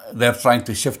Macron, they're trying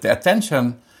to shift the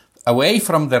attention away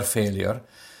from their failure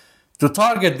to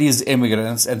target these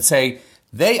immigrants and say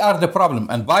they are the problem.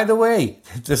 And by the way,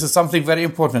 this is something very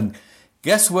important.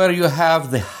 Guess where you have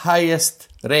the highest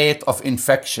rate of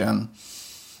infection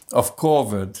of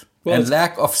COVID and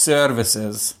lack of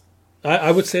services?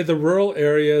 I would say the rural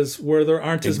areas where there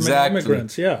aren't as many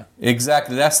immigrants, yeah.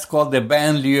 Exactly. That's called the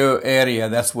banlieue area.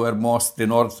 That's where most the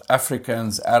North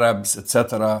Africans, Arabs,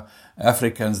 etc.,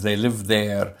 Africans, they live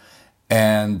there.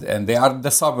 And they are the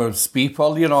suburbs.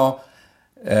 People, who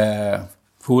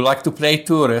like to play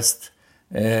tourist,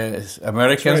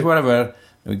 Americans, whatever.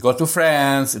 We go to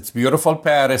France. It's beautiful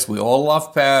Paris. We all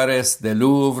love Paris. The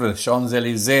Louvre, the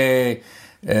Champs-Élysées,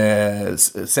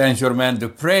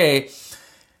 Saint-Germain-des-Prés.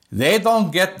 They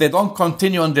don't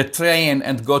continue on the train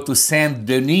and go to Saint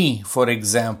Denis, for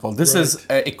example. This is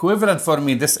equivalent for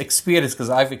me, this experience, because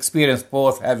I've experienced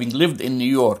both, having lived in New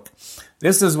York.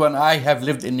 This is when I have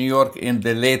lived in New York in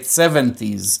the late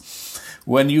 70s,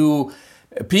 when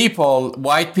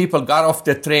white people got off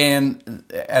the train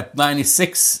at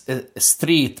 96th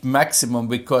Street maximum,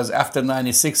 because after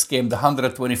 96 came the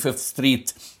 125th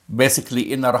Street, basically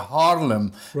inner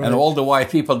Harlem, and all the white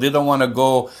people didn't want to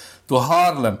go to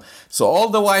Harlem. So all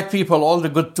the white people, all the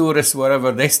good tourists,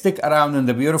 wherever, they stick around in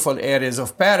the beautiful areas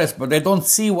of Paris, but they don't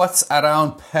see what's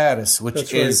around Paris,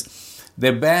 which is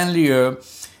the banlieue,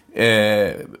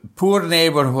 poor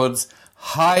neighborhoods,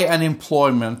 high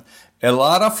unemployment, a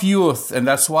lot of youth. And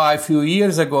that's why a few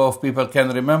years ago, if people can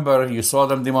remember, you saw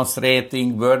them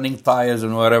demonstrating, burning tires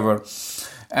and whatever.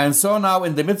 And so now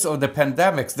in the midst of the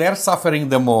pandemics, they're suffering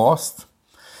the most.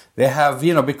 They have,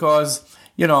 because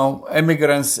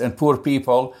immigrants and poor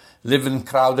people live in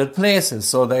crowded places.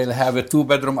 So they'll have a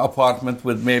 2-bedroom apartment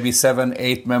with maybe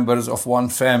 7-8 members of one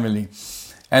family.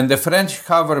 And the French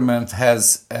government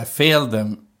has failed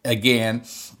them again.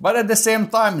 But at the same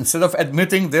time, instead of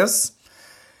admitting this,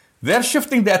 they're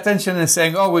shifting the attention and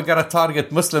saying, we got to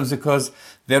target Muslims because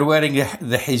they're wearing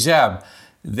the hijab.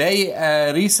 They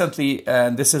recently,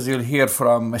 and this is, you'll hear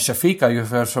from Shafika, you've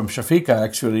heard from Shafika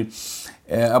actually,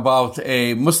 about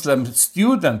a Muslim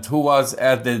student who was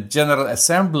at the National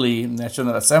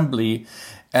Assembly,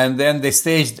 and then they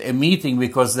staged a meeting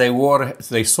because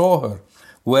they saw her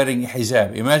wearing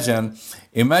hijab.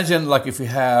 Imagine like if you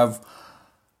have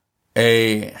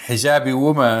a hijabi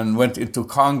woman went into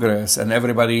Congress and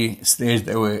everybody staged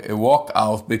a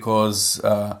walkout because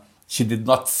she did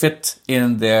not fit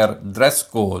in their dress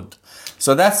code.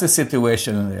 So that's the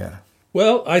situation there.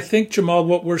 Well, I think, Jamal,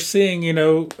 what we're seeing,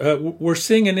 we're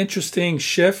seeing an interesting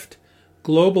shift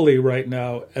globally right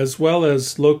now, as well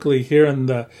as locally here in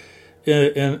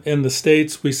the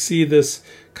States. We see this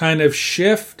kind of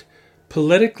shift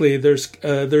politically. There's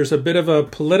a bit of a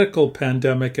political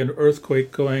pandemic and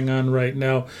earthquake going on right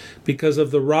now because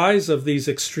of the rise of these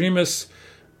extremist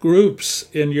groups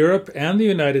in Europe and the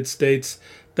United States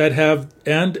that have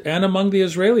and among the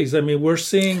Israelis. I mean, we're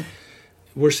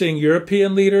seeing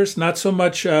European leaders, not so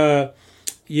much Merkel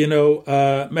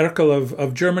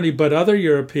of Germany, but other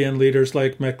European leaders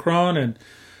like Macron and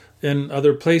in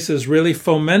other places really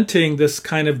fomenting this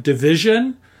kind of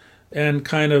division and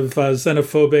kind of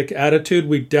xenophobic attitude.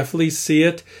 We definitely see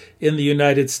it in the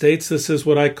United States. This is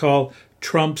what I call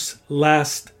Trump's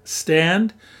last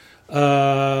stand,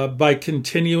 by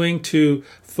continuing to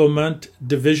foment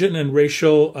division and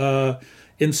racial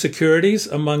insecurities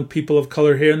among people of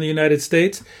color here in the United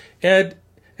States. And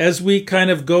as we kind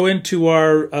of go into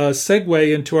our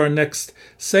segue into our next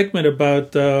segment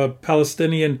about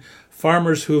Palestinian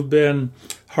farmers who've been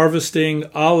harvesting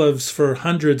olives for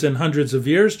hundreds and hundreds of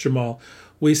years, Jamal,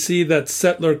 we see that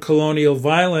settler colonial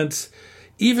violence,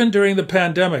 even during the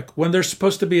pandemic, when there's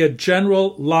supposed to be a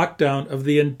general lockdown of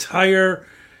the entire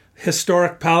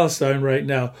historic Palestine right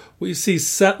now, we see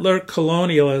settler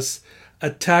colonialists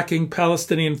attacking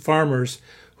Palestinian farmers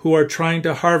who are trying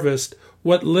to harvest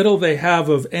what little they have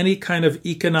of any kind of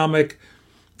economic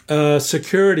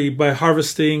security by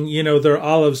harvesting, their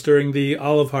olives during the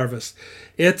olive harvest.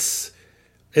 It's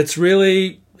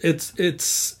really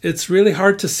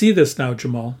hard to see this now,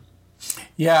 Jamal.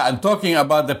 Yeah, and talking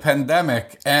about the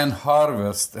pandemic and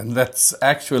harvest, and that's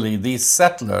actually these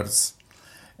settlers,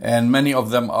 and many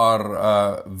of them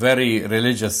are very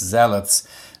religious zealots,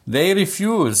 they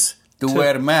refuse to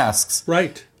wear masks.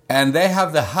 Right. And they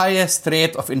have the highest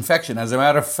rate of infection. As a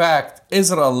matter of fact,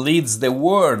 Israel leads the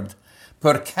world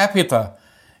per capita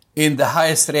in the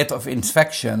highest rate of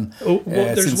infection.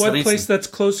 There's one place that's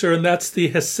closer, and that's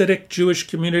the Hasidic Jewish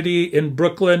community in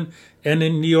Brooklyn and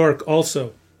in New York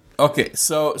also. Okay,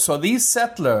 so these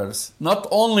settlers, not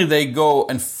only they go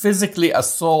and physically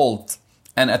assault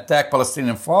and attack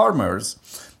Palestinian farmers,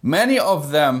 many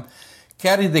of them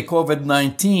carry the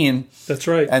COVID-19. That's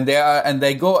right. And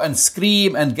they go and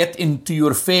scream and get into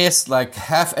your face like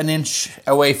half an inch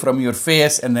away from your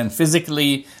face and then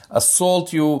physically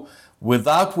assault you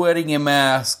without wearing a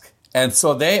mask. And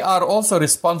so they are also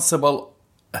responsible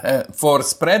for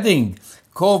spreading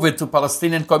COVID to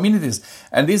Palestinian communities.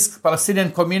 And these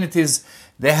Palestinian communities,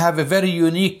 they have a very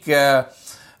unique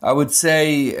I would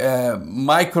say,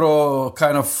 micro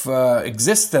kind of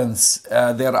existence.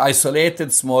 They're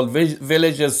isolated small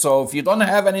villages. So if you don't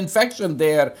have an infection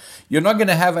there, you're not going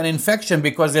to have an infection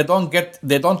because they don't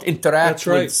interact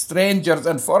with strangers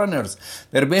and foreigners.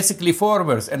 They're basically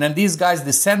foreigners. And then these guys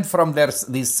descend from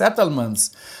these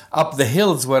settlements up the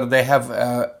hills where they have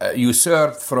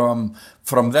usurped from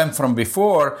them from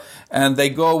before, and they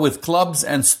go with clubs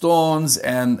and stones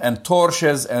and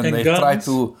torches, and they guns. Try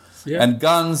to... Yeah. And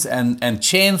guns and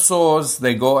chainsaws.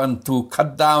 They go and to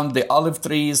cut down the olive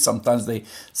trees. Sometimes they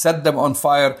set them on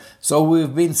fire. So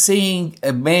we've been seeing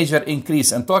a major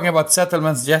increase. And talking about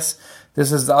settlements, Jess,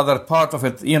 this is the other part of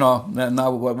it. You know,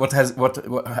 now what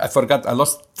I forgot. I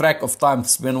lost track of time.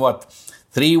 It's been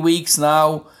 3 weeks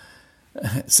now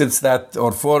since that,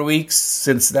 or 4 weeks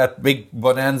since that big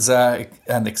bonanza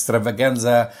and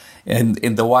extravaganza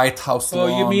in the White House.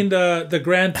 Oh, you mean the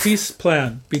Grand Peace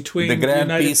Plan between the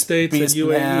United States and UAE?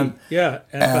 Plan. Yeah,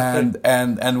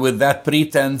 and with that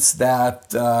pretense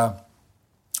that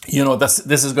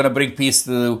this is going to bring peace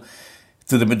to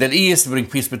the Middle East, bring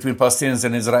peace between Palestinians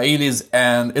and Israelis,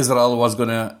 and Israel was going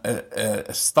to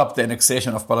stop the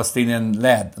annexation of Palestinian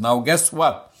land. Now, guess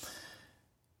what?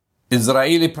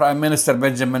 Israeli Prime Minister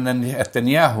Benjamin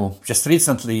Netanyahu just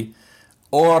recently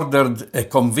ordered a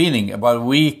convening about a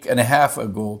week and a half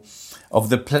ago of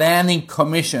the Planning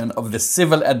Commission of the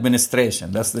Civil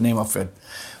Administration, that's the name of it,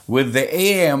 with the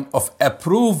aim of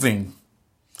approving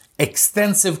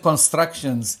extensive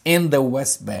constructions in the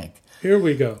West Bank. Here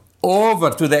we go. Over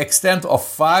to the extent of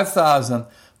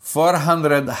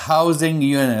 5,400 housing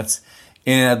units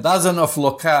in a dozen of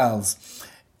locales,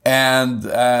 and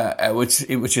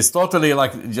which is totally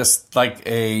just like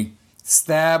a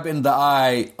stab in the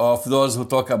eye of those who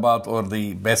talk about, or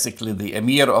basically the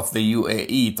emir of the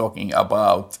UAE talking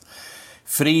about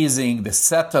freezing the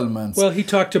settlements. Well, he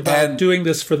talked about doing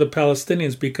this for the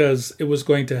Palestinians because it was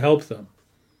going to help them.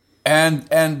 And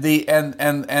a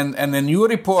new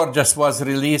report just was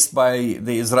released by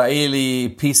the Israeli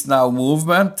Peace Now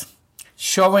movement,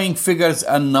 showing figures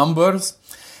and numbers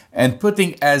and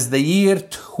putting as the year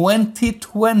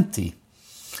 2020,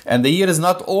 and the year is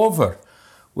not over.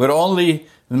 We're only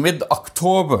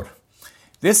mid-October.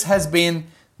 This has been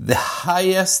the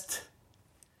highest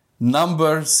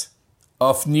numbers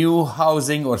of new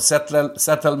housing or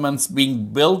settlements being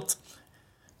built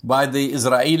by the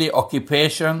Israeli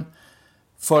occupation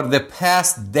for the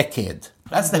past decade.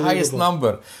 That's the highest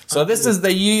number. So this is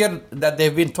the year that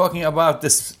they've been talking about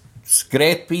this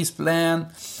great peace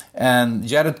plan, and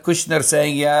Jared Kushner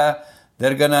saying,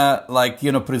 they're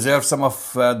gonna preserve some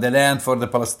of the land for the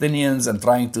Palestinians and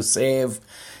trying to save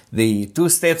the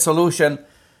two-state solution.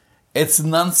 It's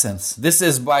nonsense. This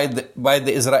is by the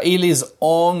Israelis'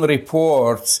 own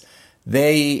reports.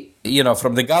 They,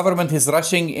 from the government is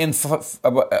rushing in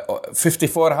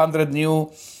 5,400 new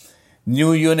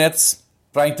units,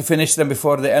 trying to finish them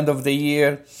before the end of the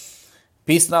year.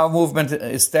 Peace Now movement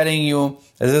is telling you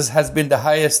that this has been the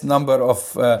highest number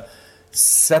of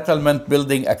settlement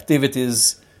building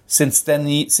activities since 10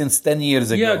 years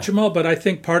ago. Yeah, Jamal, but I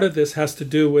think part of this has to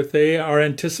do with they are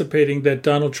anticipating that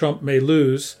Donald Trump may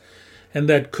lose, and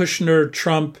that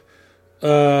Kushner-Trump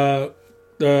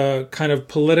kind of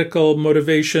political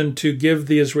motivation to give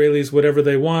the Israelis whatever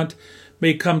they want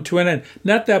may come to an end.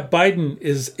 Not that Biden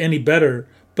is any better,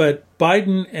 but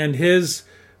Biden and his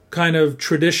kind of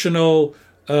traditional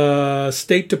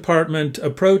State Department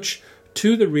approach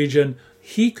to the region,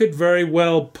 he could very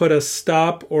well put a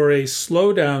stop or a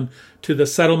slowdown to the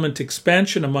settlement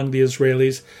expansion among the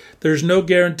Israelis. There's no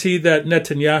guarantee that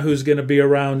Netanyahu is going to be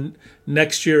around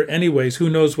next year anyways. Who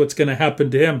knows what's going to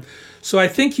happen to him? So I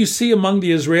think you see among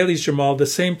the Israelis, Jamal, the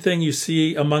same thing you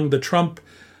see among the Trump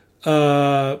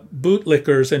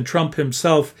bootlickers and Trump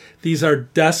himself. These are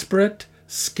desperate,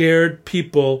 scared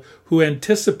people who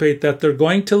anticipate that they're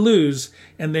going to lose,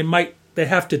 and they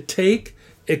have to take,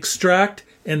 extract,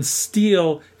 and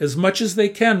steal as much as they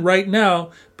can right now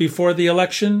before the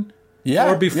election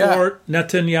or before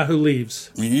Netanyahu leaves.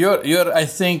 I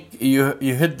think you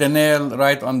hit the nail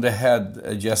right on the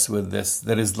head just with this.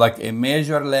 There is like a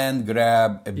major land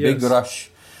grab, a big rush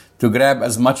to grab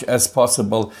as much as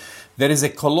possible. There is a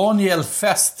colonial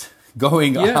fest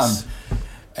going on.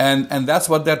 And that's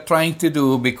what they're trying to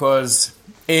do because,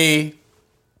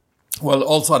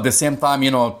 also at the same time,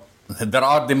 there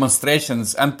are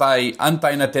demonstrations,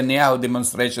 anti-Netanyahu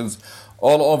demonstrations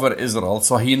all over Israel.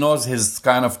 So he knows his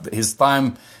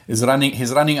time is running.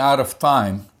 He's running out of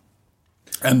time,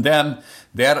 and then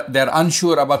they're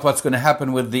unsure about what's going to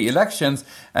happen with the elections.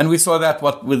 And we saw that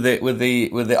with the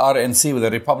RNC, with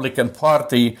the Republican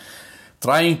Party,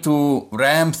 trying to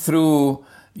ram through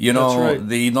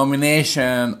the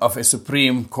nomination of a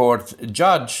Supreme Court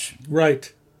judge.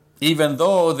 Right. Even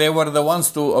though they were the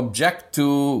ones to object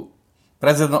to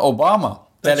President Obama,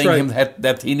 telling him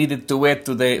that he needed to wait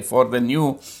for the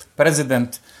new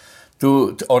president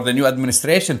or the new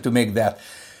administration to make that.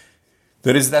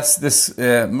 There is this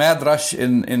mad rush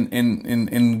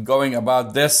in going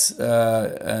about this,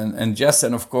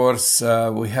 and of course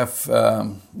we have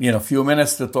a few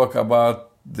minutes to talk about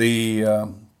the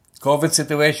COVID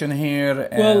situation here.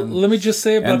 Let me just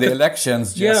say about the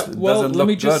elections. Let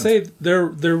me just say they're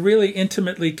really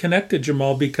intimately connected,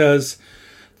 Jamal, because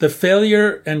the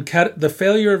failure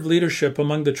of leadership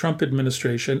among the Trump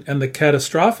administration and the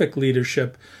catastrophic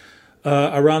leadership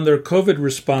around their COVID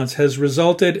response has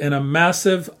resulted in a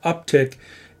massive uptick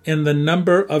in the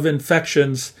number of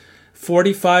infections.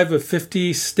 45 of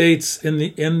 50 states in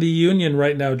the union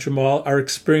right now, Jamal, are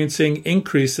experiencing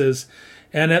increases,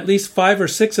 and at least 5 or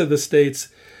 6 of the states,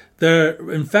 their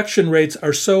infection rates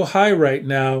are so high right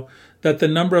now that the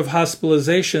number of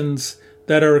hospitalizations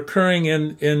that are occurring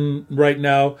in right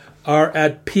now are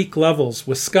at peak levels.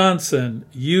 Wisconsin,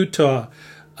 Utah,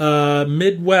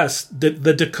 Midwest,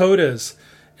 the Dakotas,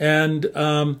 and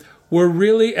we're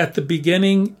really at the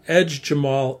beginning edge,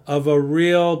 Jamal, of a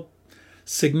real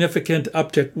significant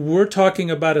uptick. We're talking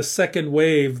about a second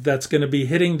wave that's going to be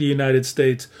hitting the United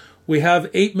States. We have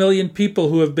 8 million people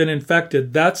who have been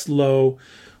infected. That's low.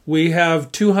 We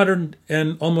have 200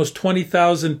 and almost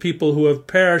 20,000 people who have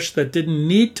perished that didn't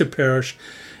need to perish.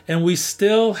 And we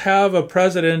still have a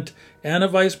president and a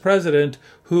vice president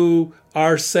who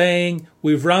are saying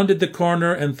we've rounded the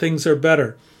corner and things are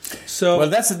better. So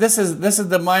this is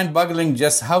the mind-boggling.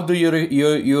 Just how do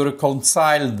you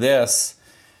reconcile this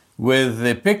with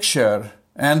the picture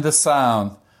and the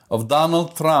sound of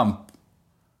Donald Trump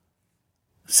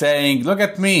saying, "Look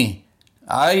at me,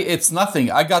 it's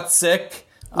nothing. I got sick.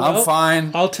 I'm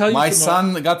fine. I'll tell you, my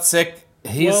son got sick.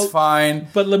 He's fine."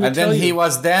 But let me and tell then you, he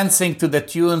was dancing to the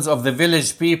tunes of the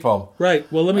Village People. Right.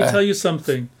 Well, let me tell you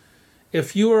something.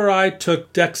 If you or I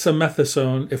took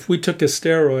dexamethasone, if we took a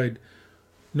steroid,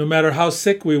 no matter how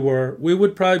sick we were, we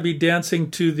would probably be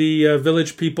dancing to the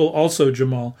Village People also,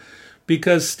 Jamal.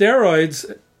 Because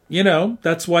steroids,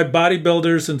 that's why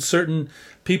bodybuilders and certain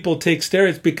people take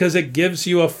steroids, because it gives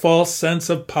you a false sense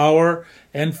of power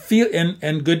and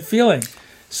good feeling.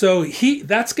 So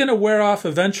that's going to wear off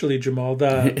eventually, Jamal.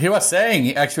 He was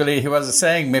saying,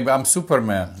 maybe I'm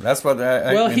Superman. That's what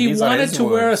he wanted to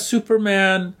wear a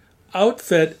Superman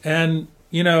outfit and,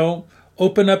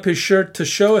 open up his shirt to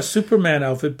show a Superman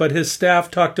outfit, but his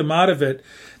staff talked him out of it.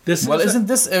 This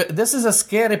is a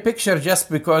scary picture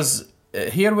just because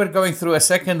here we're going through a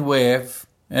second wave,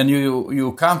 and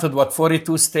you counted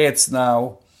 42 states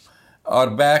now are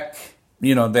back. They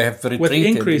have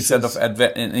retreated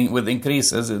with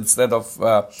increases instead of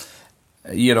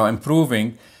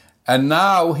improving. And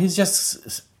now he's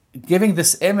just giving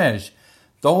this image.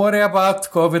 Don't worry about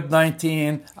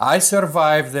COVID-19. I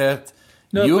survived it.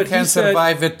 No, you can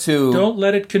survive it too. Don't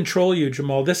let it control you,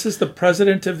 Jamal. This is the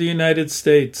President of the United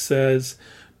States says,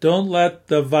 don't let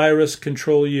the virus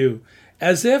control you.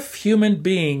 As if human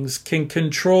beings can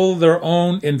control their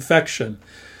own infection.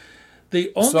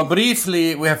 So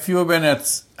briefly, we have a few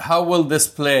minutes. How will this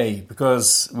play?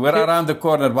 Because we're around the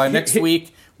corner. By next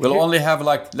week, we'll only have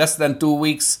less than 2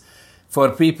 weeks for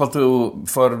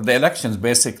the elections,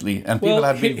 basically. And people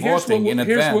have been voting in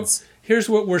advance. Here's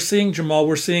what we're seeing, Jamal.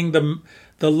 We're seeing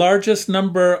the largest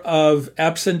number of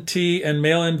absentee and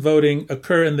mail-in voting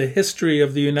occur in the history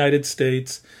of the United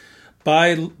States.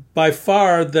 By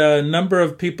far, the number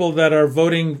of people that are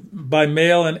voting by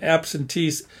mail and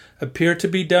absentees appear to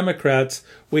be Democrats.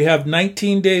 We have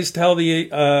 19 days till the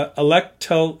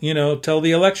election,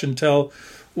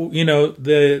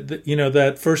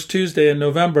 that first Tuesday in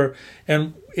November,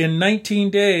 and in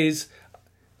 19 days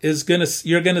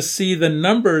you're gonna see the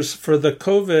numbers for the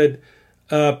COVID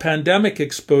pandemic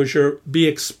exposure be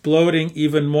exploding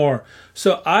even more.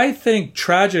 So I think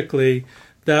tragically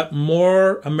that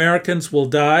more Americans will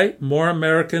die, more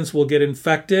Americans will get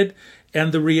infected,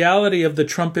 and the reality of the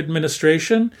Trump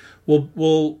administration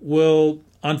will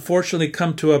unfortunately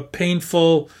come to a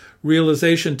painful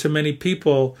realization to many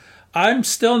people. I'm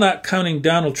still not counting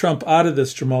Donald Trump out of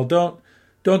this, Jamal.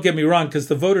 Don't get me wrong, because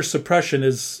the voter suppression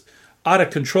is out of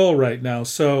control right now.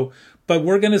 But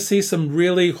we're going to see some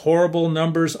really horrible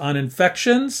numbers on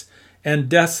infections and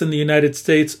deaths in the United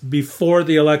States before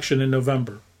the election in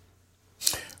November.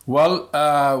 Well,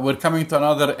 we're coming to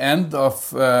another end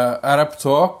of Arab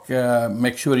Talk.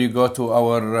 Make sure you go to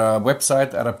our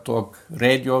website,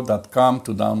 arabtalkradio.com,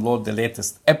 to download the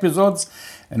latest episodes.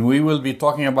 And we will be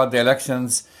talking about the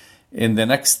elections in the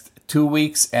next 2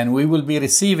 weeks. And we will be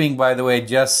receiving, by the way,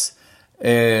 just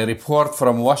a report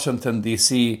from Washington,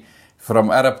 D.C.,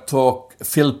 from Arab Talk,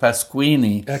 Phil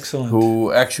Pasquini. Excellent.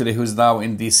 Who's now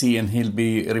in D.C., and he'll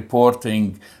be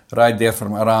reporting right there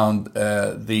from around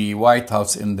the White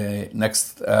House in the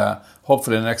next,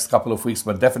 hopefully the next couple of weeks,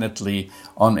 but definitely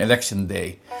on Election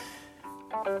Day.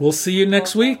 We'll see you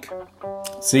next week.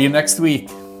 See you next week.